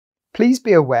Please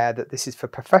be aware that this is for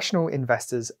professional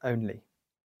investors only.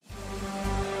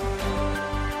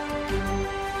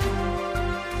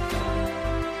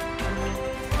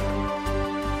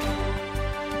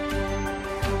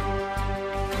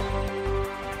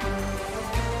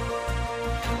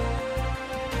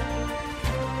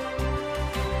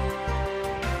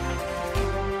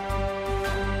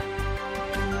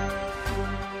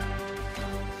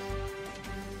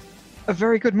 A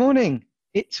very good morning.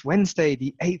 It's Wednesday,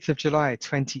 the 8th of July,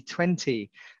 2020.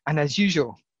 And as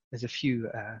usual, there's a few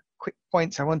quick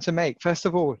points I want to make. First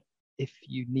of all, if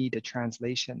you need a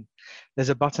translation, there's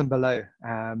a button below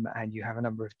and you have a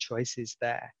number of choices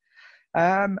there.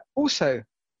 Also,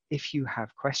 if you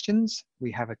have questions, we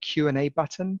have a Q&A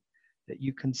button that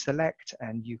you can select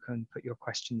and you can put your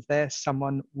questions there.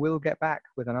 Someone will get back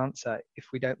with an answer if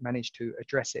we don't manage to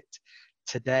address it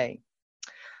today.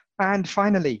 And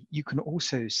finally, you can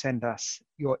also send us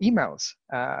your emails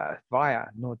via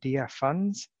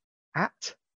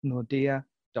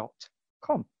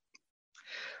nordeafunds@nordea.com.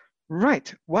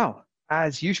 Right, well,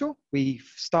 as usual, we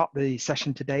start the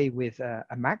session today with a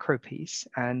macro piece.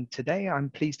 And today I'm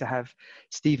pleased to have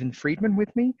Stephen Friedman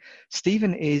with me.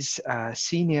 Stephen is a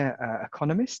senior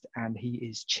economist and he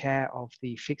is chair of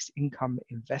the Fixed Income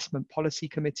Investment Policy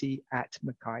Committee at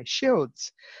Mackay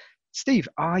Shields. Steve,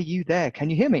 are you there? Can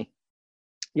you hear me?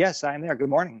 Yes, I'm there. Good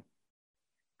morning.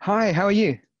 Hi, how are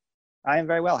you? I am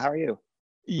very well. How are you?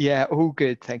 Yeah, all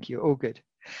good. Thank you. All good.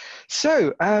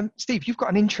 So, Steve, you've got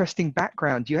an interesting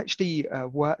background. You actually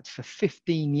worked for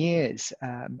 15 years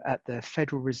at the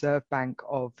Federal Reserve Bank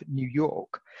of New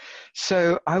York.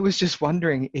 So I was just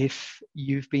wondering if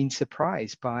you've been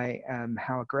surprised by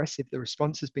how aggressive the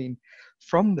response has been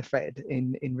from the Fed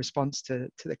in response to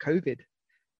the COVID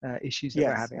issues that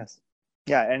we're having. Yes.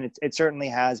 Yeah, and it certainly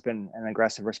has been an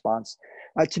aggressive response.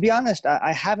 To be honest,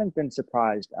 I haven't been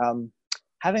surprised.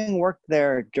 Having worked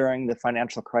there during the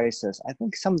financial crisis, I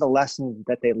think some of the lessons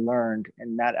that they learned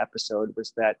in that episode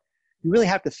was that you really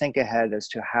have to think ahead as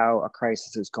to how a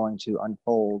crisis is going to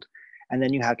unfold, and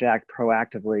then you have to act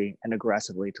proactively and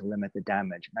aggressively to limit the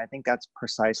damage. And I think that's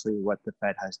precisely what the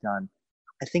Fed has done.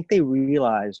 I think they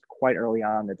realized quite early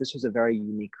on that this was a very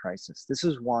unique crisis. This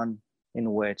is one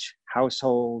in which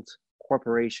households,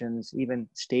 corporations, even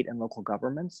state and local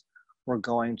governments were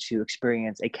going to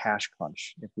experience a cash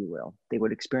crunch, if you will. They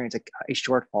would experience a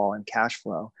shortfall in cash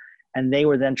flow, and they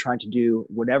were then trying to do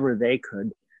whatever they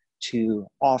could to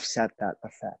offset that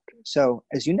effect. So,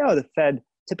 as you know, the Fed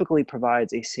typically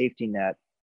provides a safety net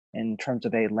in terms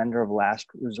of a lender of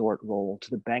last resort role to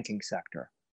the banking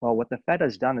sector. Well, what the Fed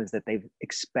has done is that they've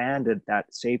expanded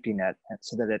that safety net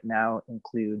so that it now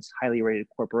includes highly rated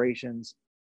corporations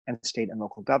and state and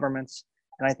local governments.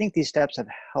 And I think these steps have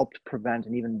helped prevent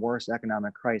an even worse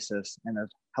economic crisis and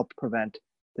have helped prevent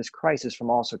this crisis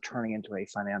from also turning into a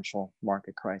financial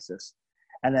market crisis.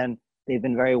 And then they've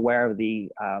been very aware of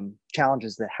the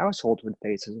challenges that households would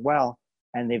face as well.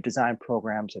 And they've designed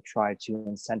programs that try to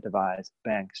incentivize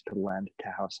banks to lend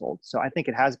to households. So I think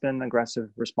it has been an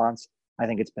aggressive response. I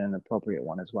think it's been an appropriate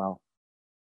one as well.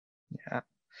 Yeah.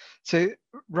 So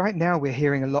right now we're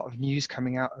hearing a lot of news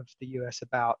coming out of the US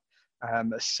about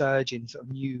a surge in sort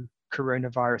of new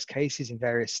coronavirus cases in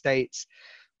various states,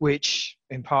 which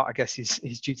in part, I guess,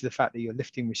 is due to the fact that you're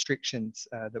lifting restrictions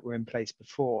that were in place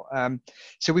before.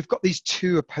 So we've got these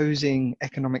two opposing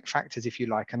economic factors, if you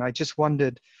like, and I just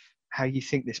wondered how you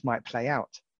think this might play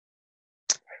out.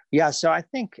 Yeah, so I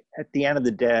think at the end of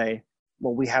the day,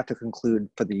 what we have to conclude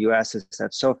for the US is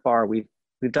that so far we've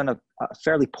done a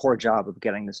fairly poor job of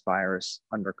getting this virus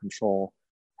under control.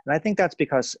 And I think that's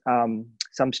because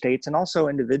some states and also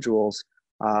individuals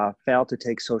fail to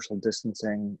take social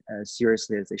distancing as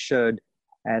seriously as they should,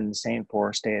 and the same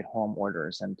for stay-at-home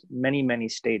orders. And many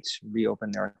states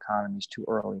reopened their economies too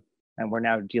early, and we're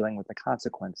now dealing with the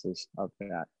consequences of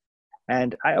that.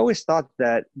 And I always thought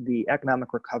that the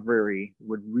economic recovery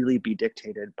would really be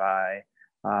dictated by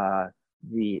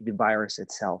the virus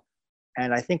itself.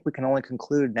 And I think we can only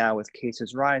conclude now, with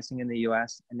cases rising in the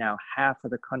US and now half of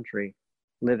the country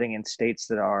living in states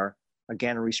that are,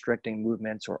 again, restricting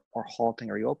movements or halting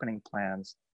reopening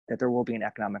plans, that there will be an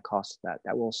economic cost to that.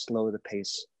 That will slow the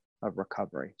pace of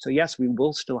recovery. So yes, we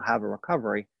will still have a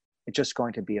recovery. It's just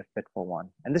going to be a fitful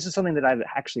one. And this is something that I've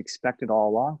actually expected all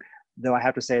along, though I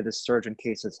have to say this surge in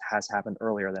cases has happened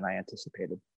earlier than I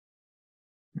anticipated.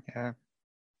 Yeah.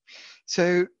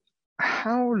 So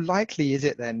how likely is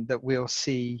it then that we'll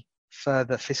see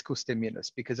further fiscal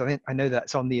stimulus? Because I know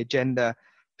that's on the agenda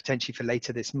potentially for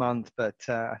later this month, but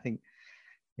I think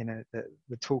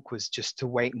the talk was just to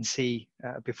wait and see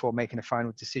before making a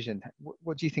final decision.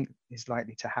 What do you think is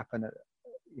likely to happen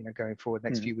going forward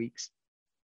next few weeks?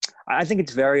 I think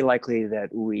it's very likely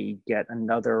that we get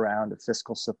another round of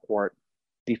fiscal support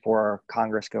before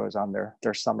Congress goes on their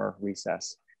summer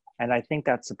recess. And I think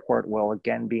that support will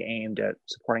again be aimed at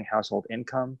supporting household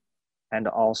income and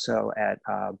also at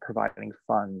providing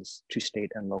funds to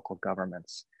state and local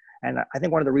governments. And I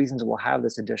think one of the reasons we'll have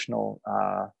this additional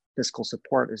fiscal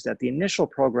support is that the initial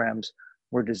programs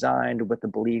were designed with the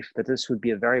belief that this would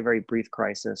be a very, very brief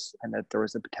crisis and that there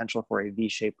was the potential for a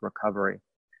V-shaped recovery.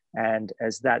 And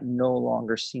as that no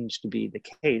longer seems to be the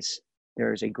case,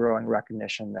 there is a growing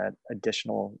recognition that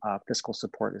additional fiscal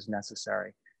support is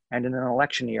necessary. And in an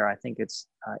election year, I think it's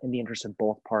in the interest of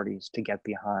both parties to get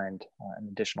behind an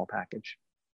additional package.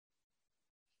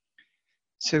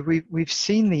 So we've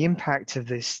seen the impact of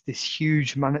this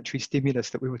huge monetary stimulus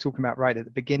that we were talking about right at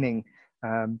the beginning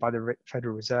by the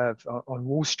Federal Reserve on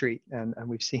Wall Street, and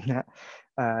we've seen that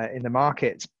in the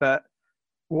markets. But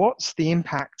what's the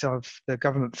impact of the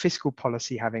government fiscal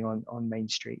policy having on Main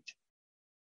Street?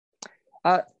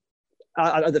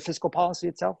 The fiscal policy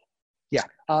itself? Yeah.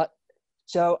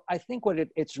 So I think what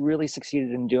it's really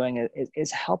succeeded in doing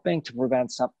is helping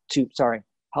to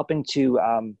helping to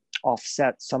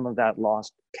offset some of that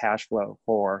lost cash flow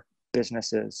for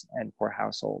businesses and for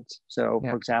households. So,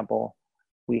 for example,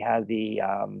 we had the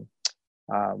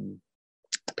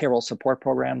payroll support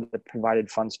program that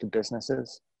provided funds to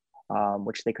businesses,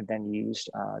 which they could then use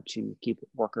to keep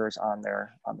workers on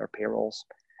their payrolls.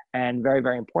 And very,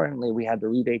 very importantly, we had the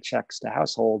rebate checks to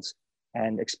households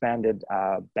and expanded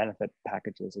benefit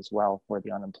packages as well for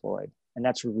the unemployed. And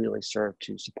that's really served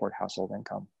to support household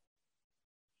income.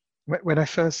 When I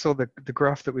first saw the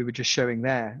graph that we were just showing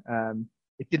there,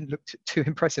 it didn't look too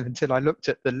impressive until I looked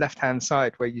at the left-hand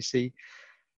side where you see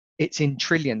it's in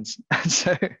trillions.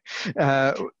 So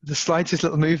the slightest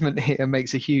little movement here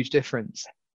makes a huge difference.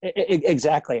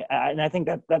 Exactly. And I think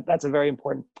that's a very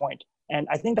important point. And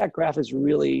I think that graph is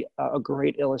really a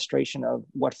great illustration of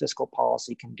what fiscal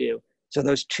policy can do. So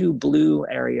those two blue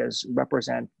areas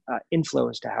represent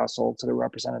inflows to households, so they're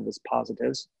represented as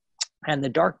positives. And the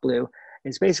dark blue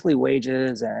is basically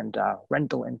wages and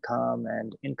rental income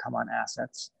and income on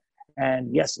assets.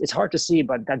 And yes, it's hard to see,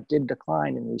 but that did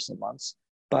decline in recent months.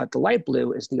 But the light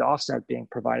blue is the offset being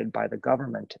provided by the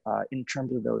government in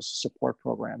terms of those support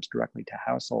programs directly to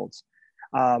households.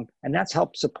 And that's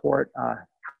helped support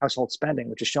household spending,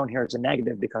 which is shown here as a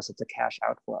negative because it's a cash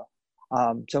outflow.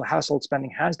 So household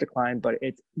spending has declined,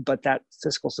 but that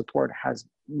fiscal support has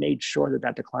made sure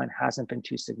that decline hasn't been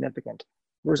too significant.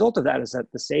 The result of that is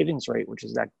that the savings rate, which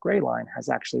is that gray line, has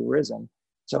actually risen.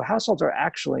 So households are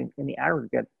actually, in the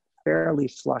aggregate, fairly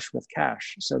flush with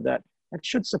cash. So that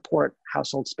should support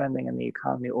household spending and the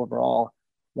economy overall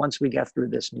once we get through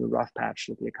this new rough patch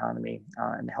that the economy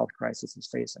and the health crisis is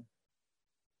facing.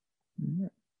 Yeah,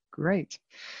 great.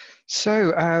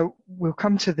 So we'll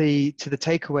come to the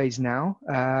takeaways now.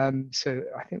 So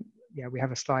I think, we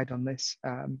have a slide on this.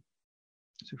 So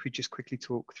if we just quickly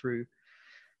talk through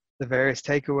the various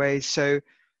takeaways. So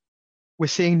we're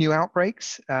seeing new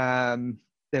outbreaks.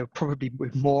 There'll probably be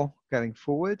more going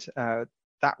forward.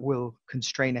 That will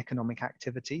constrain economic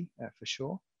activity for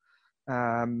sure.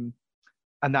 And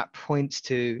that points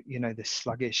to, the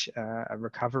sluggish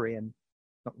recovery and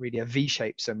not really a V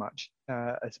shape so much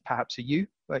as perhaps a U.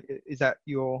 Is that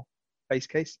your base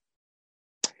case?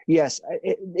 Yes,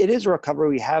 it is a recovery.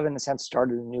 We have, in a sense,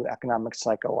 started a new economic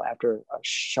cycle after a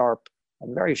sharp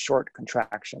and very short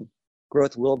contraction.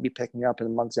 Growth will be picking up in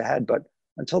the months ahead, but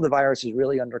until the virus is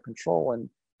really under control and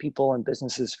people and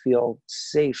businesses feel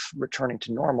safe returning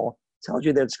to normal, tells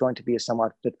you that it's going to be a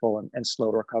somewhat fitful and slow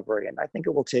recovery. And I think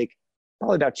it will take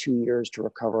probably about 2 years to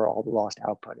recover all the lost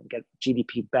output and get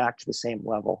GDP back to the same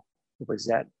level it was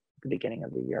at the beginning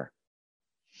of the year.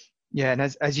 Yeah, and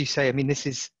as you say, I mean, this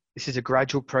is a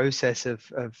gradual process of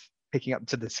picking up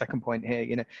to the second point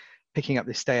here, picking up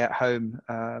the stay-at-home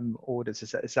orders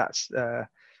as that's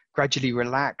gradually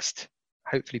relaxed.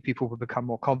 Hopefully people will become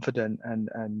more confident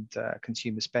and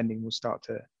consumer spending will start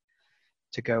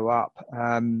to go up.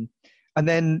 And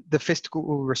then the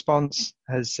fiscal response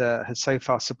has so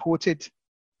far supported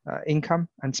income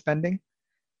and spending.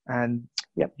 And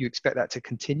you expect that to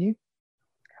continue?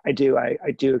 I do.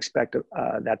 I do expect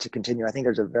that to continue. I think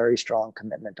there's a very strong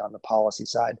commitment on the policy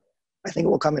side. I think it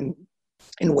will come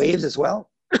in waves as well.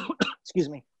 Excuse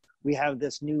me. We have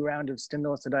this new round of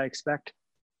stimulus that I expect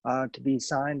to be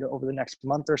signed over the next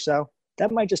month or so.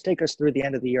 That might just take us through the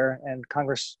end of the year, and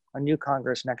a new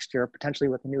Congress next year, potentially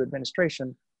with a new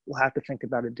administration, will have to think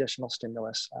about additional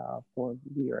stimulus for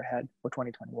the year ahead for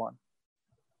 2021.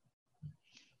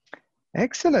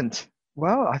 Excellent.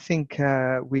 Well, I think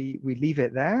we leave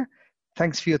it there.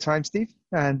 thanks for your time, Steve,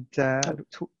 and I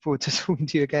look forward to talking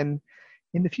to you again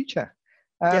in the future.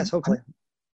 Yes, hopefully.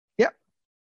 Yeah.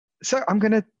 So I'm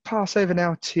going to pass over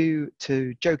now to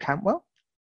Joe Cantwell.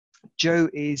 Joe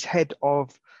is head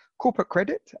of corporate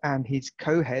credit, and he's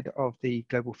co-head of the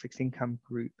Global Fixed Income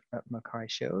Group at Mackay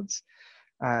Shields.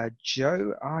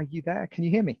 Joe, are you there? Can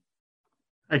you hear me?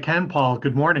 I can, Paul.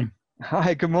 Good morning.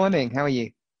 Hi, good morning. How are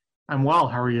you? I'm well.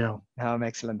 How are you? I'm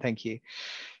excellent, thank you.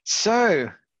 So,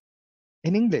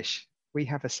 in English, we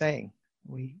have a saying.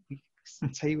 We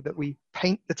say that we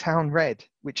paint the town red,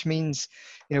 which means,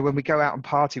 when we go out and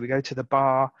party, we go to the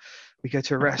bar, we go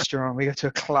to a restaurant, we go to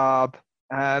a club.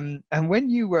 And when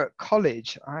you were at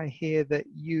college, I hear that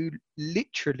you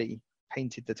literally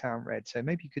painted the town red. So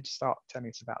maybe you could start telling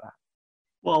us about that.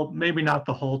 Well, maybe not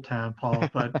the whole town, Paul,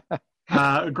 but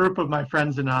a group of my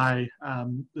friends and I,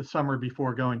 the summer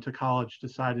before going to college,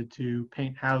 decided to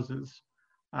paint houses.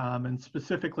 And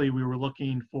specifically, we were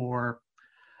looking for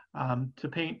to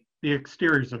paint the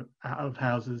exteriors of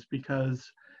houses, because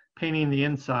painting the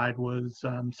inside was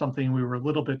something we were a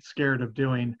little bit scared of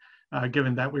doing,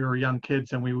 given that we were young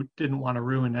kids and we didn't want to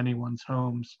ruin anyone's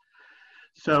homes.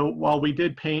 So while we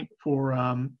did paint for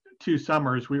 2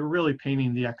 summers, we were really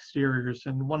painting the exteriors.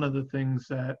 And one of the things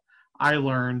that I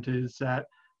learned is that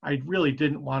I really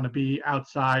didn't want to be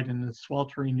outside in the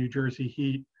sweltering New Jersey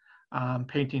heat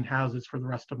painting houses for the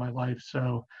rest of my life.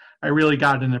 So I really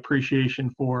got an appreciation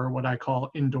for what I call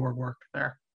indoor work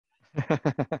there.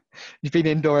 You've been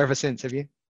indoor ever since, have you?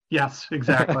 Yes,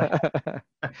 exactly.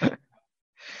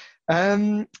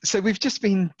 So we've just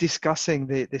been discussing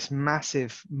this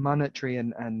massive monetary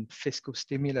and fiscal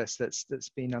stimulus that's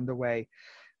been underway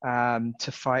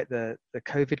to fight the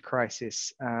COVID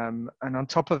crisis. And on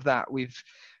top of that, we've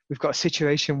got a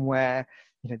situation where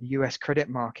the US credit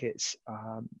markets,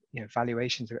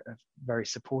 valuations are very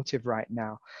supportive right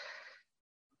now.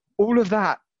 All of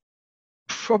that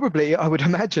probably, I would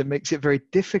imagine, makes it very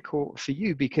difficult for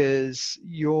you, because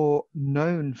you're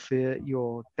known for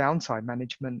your downside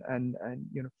management and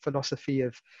philosophy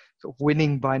of sort of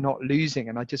winning by not losing.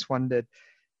 And I just wondered,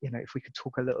 if we could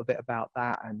talk a little bit about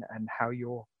that and how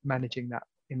you're managing that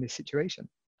in this situation.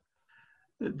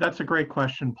 That's a great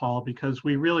question, Paul, because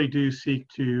we really do seek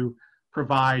to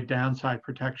provide downside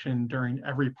protection during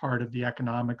every part of the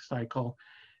economic cycle.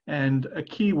 And a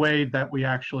key way that we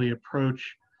actually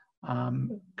approach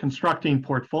constructing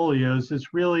portfolios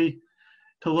is really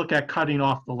to look at cutting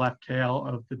off the left tail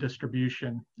of the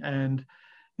distribution. And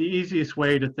the easiest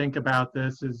way to think about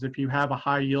this is, if you have a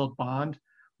high yield bond,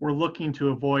 we're looking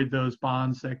to avoid those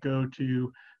bonds that go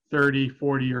to 30,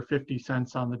 40, or 50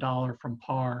 cents on the dollar from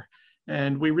par.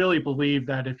 And we really believe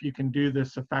that if you can do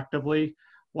this effectively,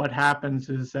 what happens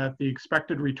is that the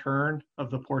expected return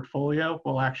of the portfolio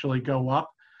will actually go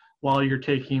up while you're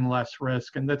taking less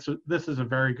risk. And this is a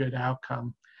very good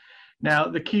outcome. Now,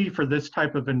 the key for this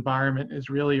type of environment is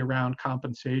really around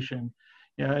compensation.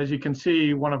 As you can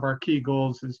see, one of our key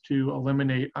goals is to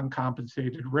eliminate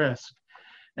uncompensated risk.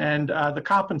 And the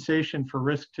compensation for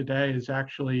risk today is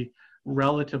actually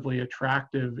relatively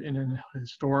attractive in a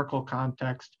historical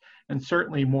context, and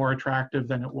certainly more attractive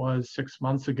than it was 6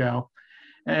 months ago.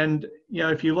 And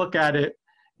if you look at it,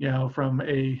 from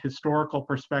a historical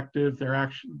perspective,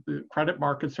 the credit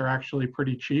markets are actually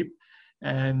pretty cheap,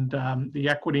 and the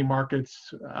equity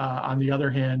markets, on the other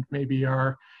hand, maybe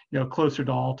are closer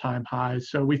to all-time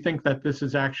highs. So we think that this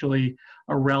is actually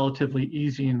a relatively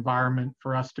easy environment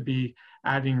for us to be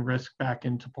adding risk back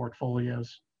into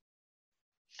portfolios.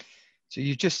 So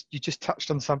you just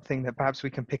touched on something that perhaps we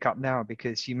can pick up now,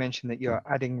 because you mentioned that you're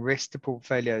adding risk to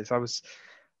portfolios. I was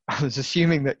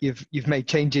assuming that you've made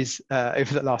changes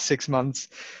over the last 6 months.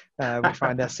 We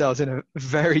find ourselves in a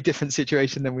very different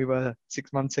situation than we were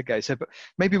 6 months ago. So, but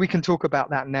maybe we can talk about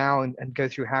that now and go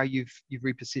through how you've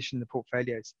repositioned the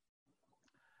portfolios.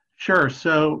 Sure.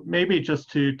 So maybe just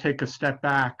to take a step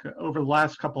back, over the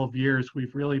last couple of years,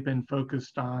 we've really been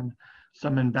focused on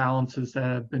some imbalances that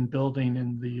have been building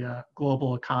in the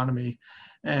global economy.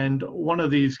 And one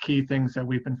of these key things that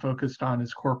we've been focused on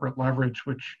is corporate leverage,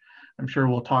 which I'm sure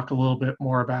we'll talk a little bit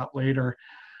more about later.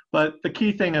 But the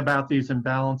key thing about these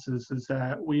imbalances is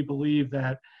that we believe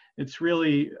that it's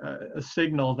really a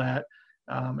signal that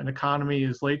an economy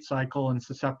is late cycle and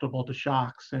susceptible to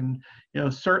shocks. And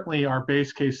certainly our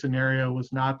base case scenario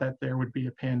was not that there would be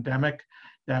a pandemic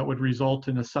that would result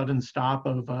in a sudden stop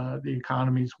of the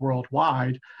economies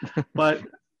worldwide. But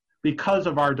because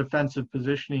of our defensive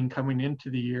positioning coming into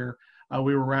the year,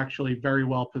 we were actually very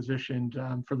well positioned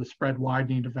for the spread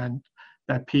widening event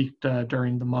that peaked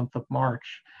during the month of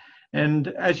March. And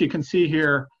as you can see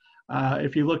here,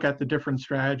 If you look at the different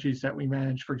strategies that we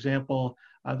manage, for example,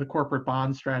 the corporate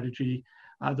bond strategy,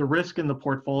 the risk in the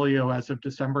portfolio as of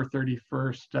December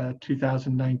 31st,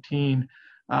 2019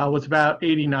 was about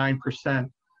 89%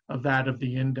 of that of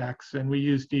the index, and we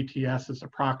use DTS as a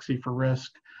proxy for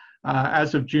risk.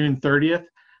 As of June 30th,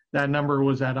 that number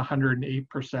was at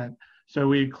 108%. So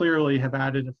we clearly have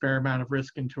added a fair amount of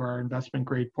risk into our investment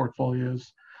grade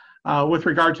portfolios. With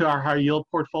regard to our high yield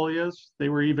portfolios, they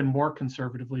were even more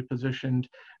conservatively positioned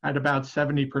at about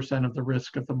 70% of the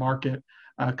risk of the market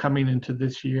coming into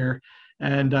this year.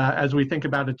 And as we think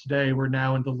about it today, we're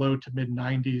now in the low to mid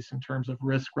 90s in terms of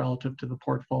risk relative to the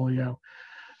portfolio.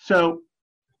 So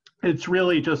it's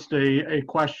really just a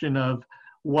question of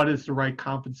what is the right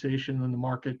compensation in the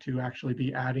market to actually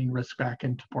be adding risk back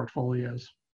into portfolios.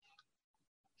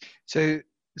 So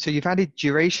you've added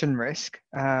duration risk,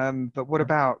 but what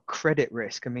about credit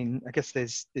risk? I mean, I guess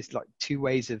there's like two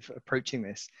ways of approaching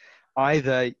this.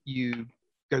 Either you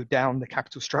go down the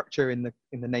capital structure in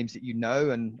the names that you know,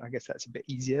 and I guess that's a bit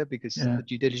easier because the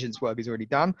due diligence work is already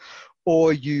done,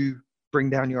 or you bring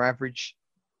down your average,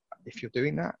 if you're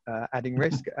doing that, adding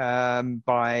risk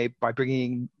by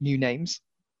bringing new names.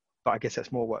 But I guess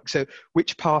that's more work. So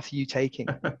which path are you taking?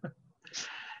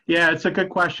 Yeah, it's a good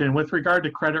question. With regard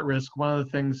to credit risk, one of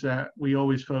the things that we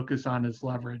always focus on is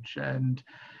leverage. And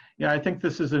I think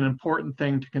this is an important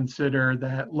thing to consider,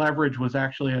 that leverage was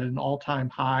actually at an all-time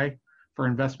high for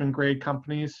investment grade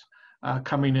companies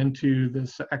coming into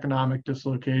this economic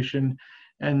dislocation,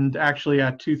 and actually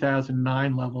at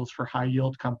 2009 levels for high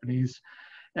yield companies.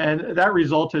 And that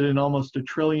resulted in almost $1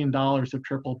 trillion of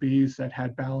triple Bs that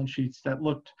had balance sheets that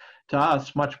looked to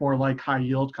us much more like high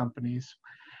yield companies.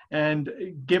 And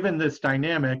given this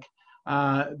dynamic,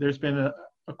 there's been a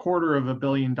 $250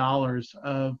 million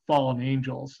of fallen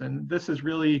angels. And this has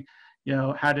really,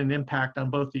 had an impact on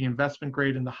both the investment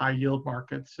grade and the high yield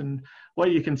markets. And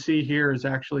what you can see here is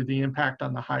actually the impact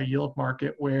on the high yield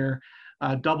market, where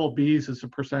double Bs as a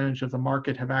percentage of the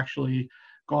market have actually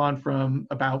gone from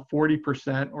about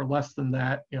 40% or less than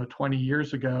that, 20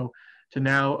 years ago, to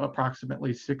now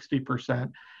approximately 60%.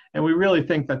 And we really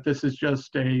think that this is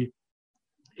just a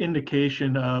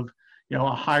indication of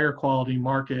a higher quality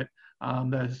market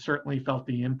that has certainly felt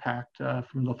the impact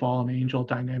from the fallen angel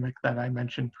dynamic that I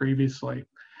mentioned previously.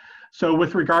 So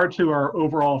with regard to our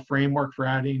overall framework for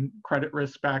adding credit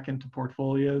risk back into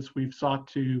portfolios, we've sought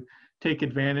to take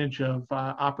advantage of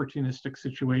opportunistic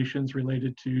situations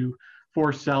related to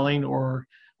forced selling or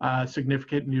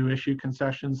significant new issue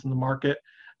concessions in the market.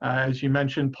 As you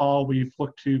mentioned, Paul, we've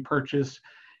looked to purchase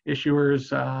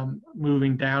issuers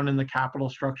moving down in the capital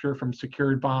structure from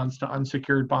secured bonds to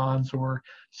unsecured bonds, or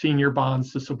senior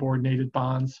bonds to subordinated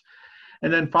bonds.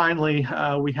 And then finally,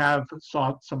 we have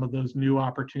sought some of those new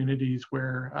opportunities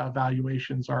where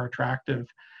valuations are attractive.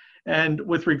 And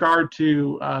with regard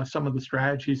to some of the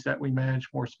strategies that we manage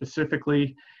more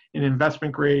specifically in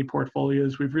investment grade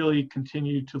portfolios, we've really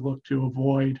continued to look to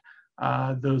avoid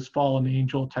those fallen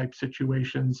angel type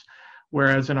situations.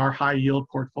 Whereas in our high yield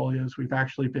portfolios, we've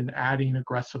actually been adding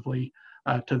aggressively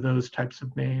to those types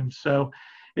of names. So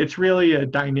it's really a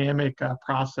dynamic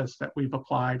process that we've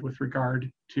applied with regard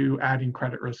to adding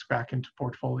credit risk back into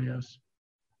portfolios.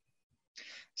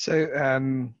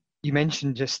 So you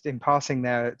mentioned just in passing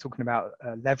there, talking about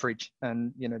leverage,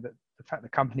 and the fact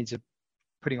that companies are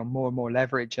putting on more and more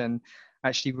leverage. And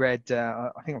actually read, I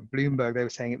think on Bloomberg, they were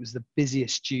saying it was the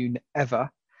busiest June ever.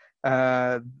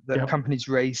 That companies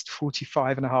raised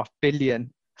 45.5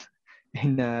 billion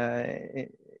in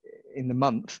the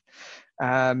month.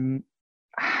 How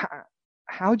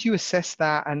do you assess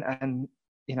that, and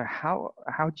how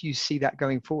do you see that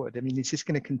going forward? I mean, is this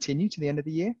going to continue to the end of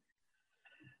the year?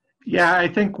 Yeah, I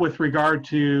think with regard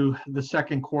to the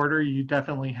second quarter, you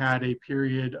definitely had a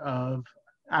period of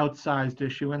outsized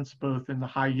issuance, both in the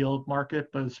high yield market,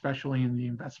 but especially in the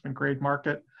investment grade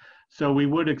market. So we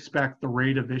would expect the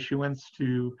rate of issuance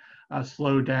to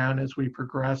slow down as we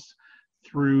progress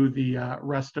through the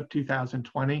rest of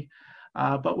 2020.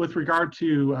 But with regard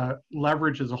to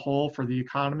leverage as a whole for the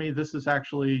economy, this is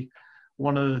actually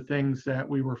one of the things that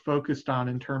we were focused on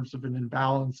in terms of an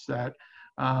imbalance that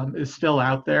is still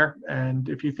out there. And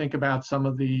if you think about some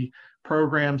of the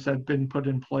programs that have been put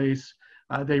in place,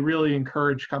 they really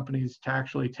encourage companies to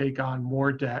actually take on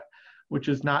more debt, which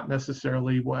is not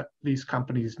necessarily what these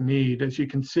companies need. As you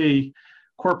can see,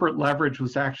 corporate leverage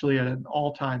was actually at an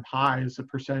all-time high as a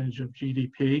percentage of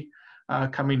GDP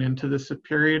coming into this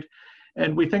period.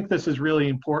 And we think this is really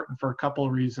important for a couple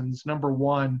of reasons. Number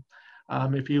one,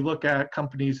 if you look at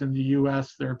companies in the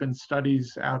US, there have been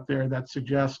studies out there that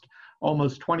suggest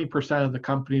almost 20% of the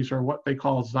companies are what they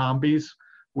call zombies,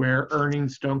 where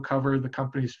earnings don't cover the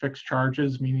company's fixed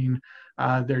charges, meaning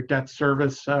their debt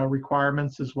service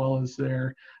requirements as well as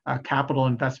their capital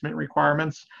investment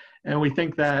requirements. And we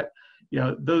think that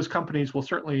those companies will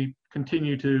certainly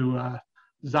continue to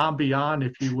zombie on,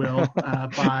 if you will,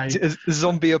 by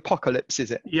zombie apocalypse,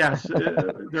 is it? Yes,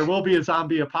 there will be a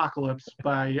zombie apocalypse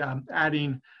by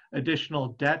adding additional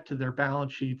debt to their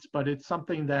balance sheets. But it's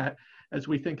something that, as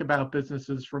we think about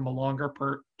businesses from a longer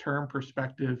term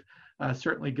perspective,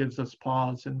 certainly gives us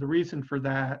pause. And the reason for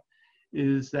that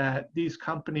is that these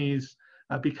companies,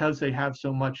 because they have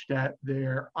so much debt,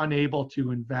 they're unable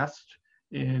to invest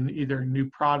in either new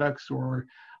products or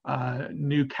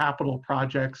new capital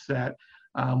projects that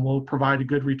will provide a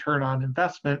good return on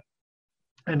investment.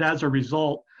 And as a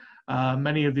result,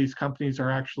 many of these companies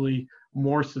are actually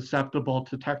more susceptible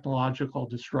to technological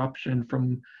disruption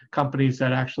from companies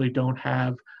that actually don't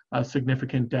have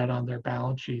significant debt on their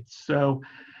balance sheets. So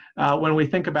when we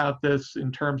think about this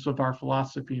in terms of our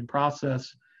philosophy and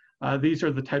process, these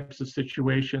are the types of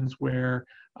situations where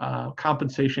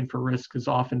compensation for risk is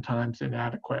oftentimes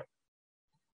inadequate.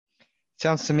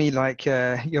 Sounds to me like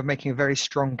you're making a very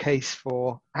strong case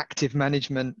for active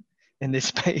management in this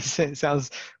space. It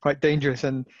sounds quite dangerous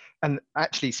and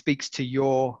actually speaks to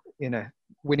your,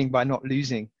 winning by not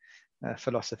losing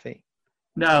philosophy.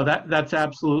 No, that's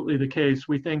absolutely the case.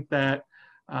 We think that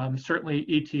certainly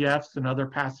ETFs and other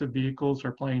passive vehicles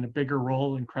are playing a bigger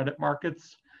role in credit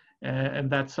markets. And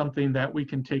that's something that we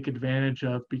can take advantage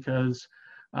of because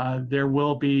there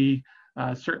will be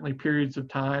certainly periods of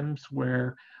times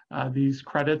where these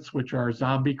credits, which are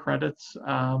zombie credits,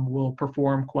 will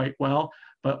perform quite well.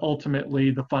 But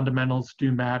ultimately, the fundamentals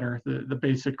do matter. The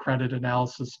basic credit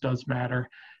analysis does matter.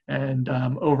 And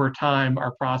over time,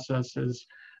 our process has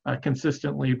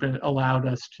consistently allowed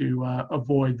us to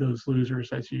avoid those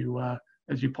losers, as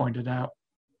you pointed out.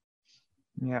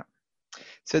 Yeah.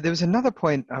 So there was another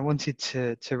point I wanted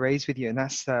to raise with you, and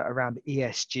that's around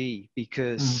ESG,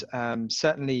 because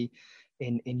certainly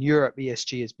in Europe,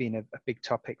 ESG has been a big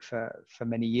topic for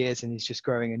many years and is just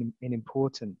growing in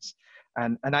importance.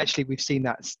 And actually, we've seen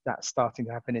that starting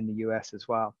to happen in the US as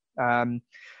well.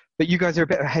 But you guys are a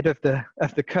bit ahead of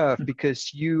the curve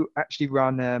because you actually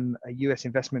run a US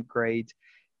investment grade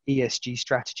ESG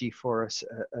strategy for us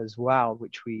as well,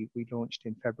 which we launched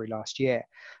in February last year.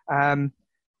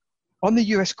 On the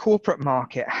US corporate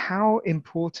market, how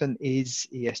important is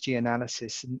ESG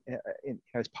analysis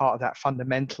as part of that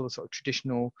fundamental sort of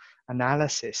traditional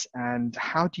analysis, and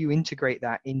how do you integrate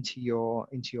that into your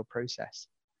process?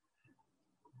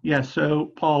 Yeah,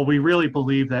 so Paul, we really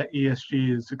believe that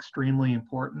ESG is extremely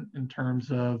important in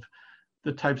terms of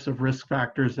the types of risk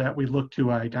factors that we look to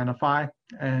identify.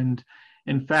 And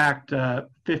in fact,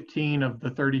 15 of the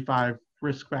 35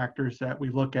 risk factors that we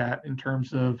look at in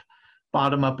terms of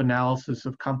bottom-up analysis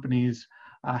of companies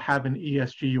have an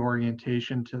ESG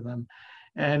orientation to them.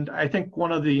 And I think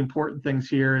one of the important things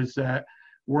here is that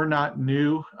we're not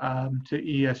new to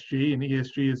ESG, and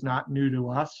ESG is not new to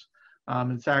us.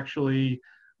 It's actually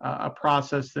a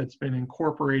process that's been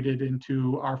incorporated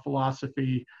into our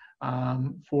philosophy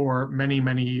for many,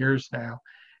 many years now.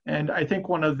 And I think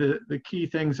one of the key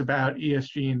things about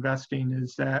ESG investing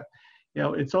is that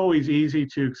it's always easy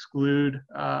to exclude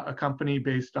a company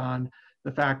based on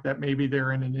the fact that maybe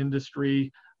they're in an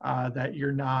industry that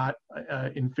you're not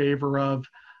in favor of,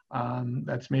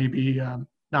 that's maybe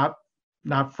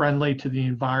not friendly to the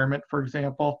environment, for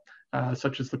example,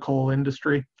 such as the coal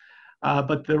industry.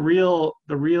 But the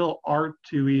real art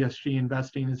to ESG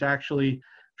investing is actually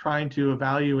trying to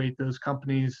evaluate those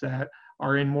companies that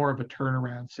are in more of a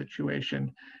turnaround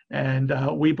situation. And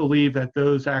we believe that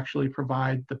those actually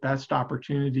provide the best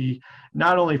opportunity,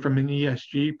 not only from an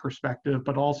ESG perspective,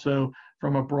 but also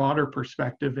from a broader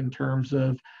perspective in terms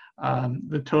of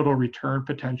the total return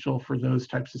potential for those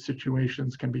types of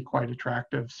situations can be quite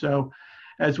attractive. So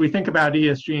as we think about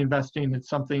ESG investing, it's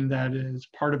something that is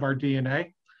part of our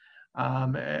DNA.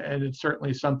 And it's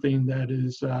certainly something that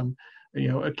is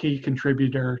a key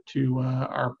contributor to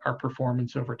our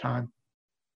performance over time.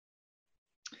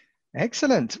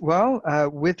 Excellent. Well,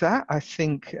 with that, I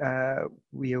think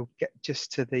we'll get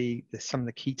just to some of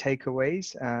the key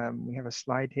takeaways. We have a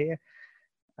slide here.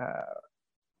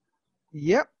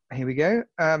 Yep, here we go.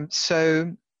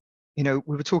 So, we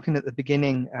were talking at the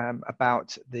beginning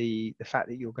about the fact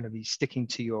that you're going to be sticking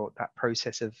to that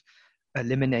process of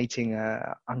eliminating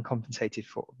uncompensated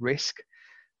for risk,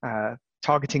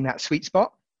 targeting that sweet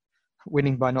spot,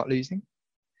 winning by not losing.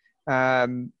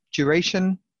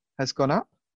 Duration has gone up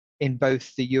in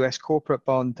both the US corporate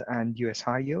bond and US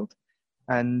high yield.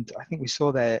 And I think we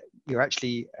saw there you're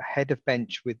actually ahead of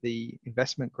bench with the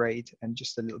investment grade and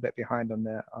just a little bit behind on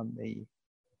the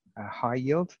high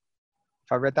yield.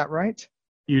 If I read that right?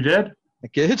 You did?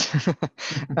 Good.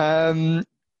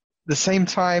 The same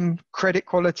time, credit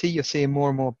quality, you're seeing more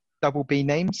and more double B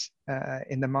names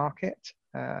in the market,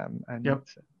 and yep.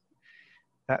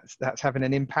 that's having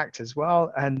an impact as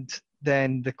well. And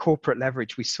then the corporate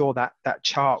leverage, we saw that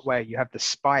chart where you have the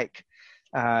spike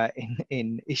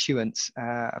in issuance.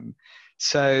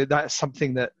 So that's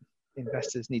something that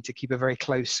investors need to keep a very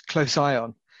close eye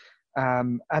on.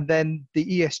 And then the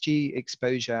ESG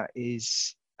exposure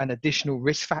is an additional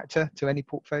risk factor to any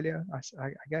portfolio,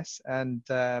 I guess. And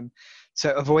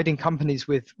so avoiding companies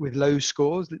with low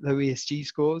scores, low ESG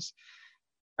scores,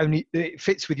 only it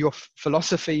fits with your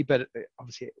philosophy, but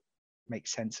obviously it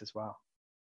makes sense as well.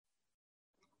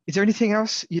 Is there anything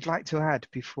else you'd like to add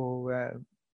before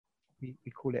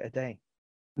we call it a day?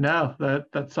 No,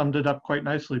 that summed it up quite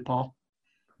nicely, Paul.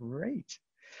 Great.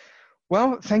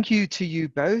 Well, thank you to you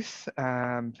both.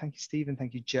 Thank you, Stephen.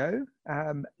 Thank you, Joe.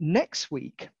 Next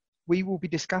week, we will be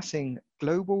discussing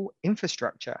global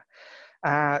infrastructure.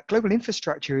 Global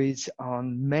infrastructure is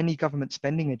on many government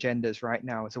spending agendas right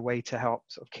now as a way to help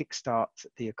sort of kickstart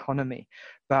the economy.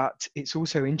 But it's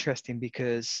also interesting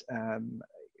because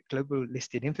global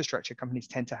listed infrastructure companies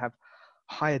tend to have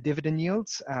higher dividend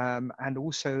yields, and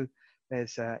also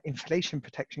there's inflation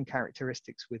protection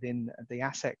characteristics within the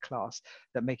asset class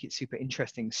that make it super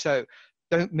interesting. So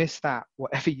don't miss that,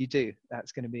 whatever you do.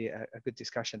 That's going to be a good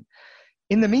discussion.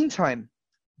 In the meantime,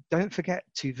 don't forget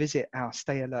to visit our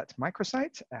Stay Alert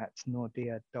microsite at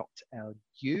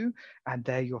nordea.lu, and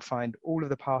there you'll find all of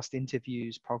the past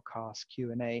interviews, podcasts,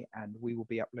 Q&A, and we will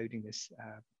be uploading this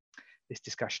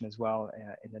discussion as well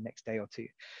in the next day or two.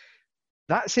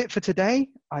 That's it for today.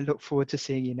 I look forward to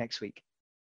seeing you next week.